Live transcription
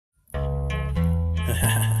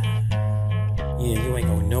Yeah, you ain't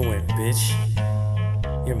going nowhere, bitch.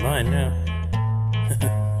 You're mine now.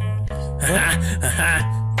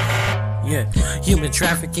 Yeah, human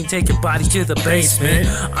trafficking, take your body to the basement.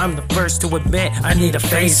 I'm the first to admit I need a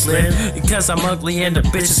facelift, because I'm ugly and the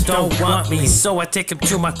bitches don't want me. So I take him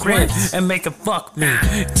to my crib and make him fuck me.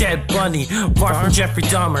 Dead Bunny, far from Jeffrey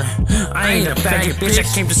Dahmer. I ain't a faggot, bitch. I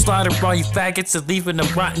came to slaughter all you faggots and leaving them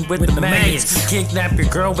rotten with the maggots. Kidnap your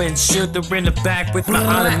girl and shoot her in the back with my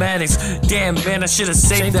automatics. Damn, man, I should've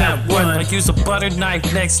saved that one. I use a butter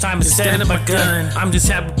knife next time instead of my gun. I'm just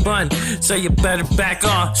having fun, so you better back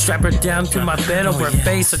off. Strap her down to my bed over her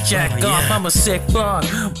face or jack off. I'm a sick fuck,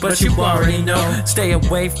 but you already know. Stay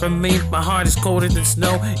away from me, my heart is colder than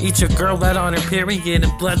snow. Eat your girl out on her period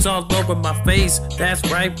and blood's all over my face. That's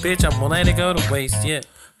right, bitch, I won't let it go to waste, yeah.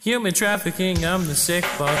 Human trafficking, I'm the sick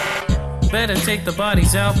fuck. Better take the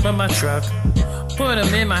bodies out from my truck. Put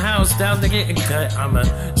them in my house down to getting cut. I'm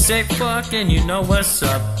a sick fuck and you know what's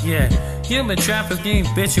up, yeah. Human trafficking,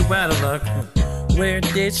 bitch, you out of luck. Where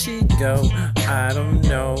did she go? I don't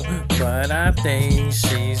know, but I think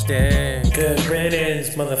she's dead. Good riddance,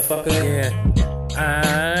 motherfucker. Yeah,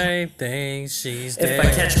 I think she's dead. If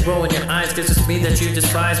I catch you rolling your eyes, cause it's me that you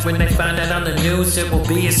despise. When they find out on the news, it will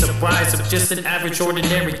be a surprise. I'm just an average,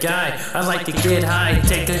 ordinary guy. I like to get high,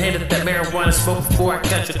 take a hit of that marijuana smoke before I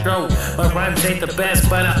cut your throat. My rhymes ain't the best,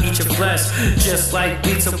 but I'll eat your flesh. Just like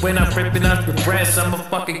pizza when I'm ripping off your breast. I'm a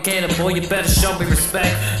fucking cannibal, you better show me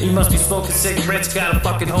respect. You must be smoking cigarettes, got a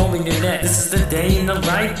fucking hole in your neck. This is the day in the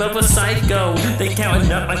life of a psycho. They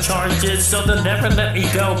counting up my charges, so they'll never let me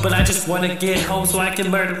go. But I just wanna get home so I can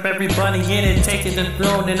murder everybody in it, taking the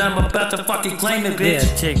throne, and I'm about to fucking claim it, bitch.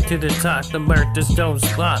 Yeah, take to the top, the murders don't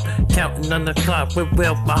stop. Counting on the clock, with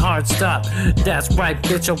will my heart stop. That's right,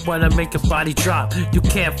 bitch, I wanna make your body drop. You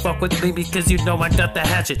can't fuck with me because you know I got the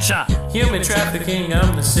hatchet chop. Human trafficking,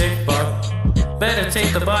 I'm the sick fuck. Better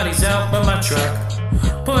take the bodies out from my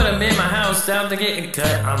truck. Put them in my house down to getting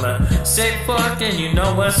cut. I'm a sick fuck and you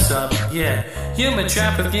know what's up, yeah. Human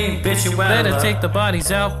trafficking, bitch, you out of luck. Better take the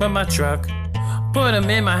bodies out from my truck. Put them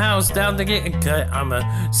in my house down to getting cut. I'm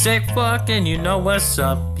a sick fuck and you know what's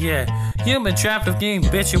up, yeah. Human trafficking,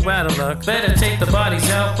 bitch, you out of luck. Better take the bodies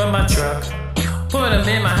out from my truck. Put them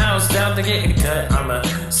in my house down to getting cut. I'm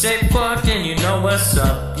a sick fuck and you know what's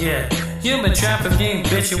up, yeah. Human trafficking,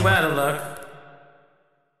 bitch, you out of luck.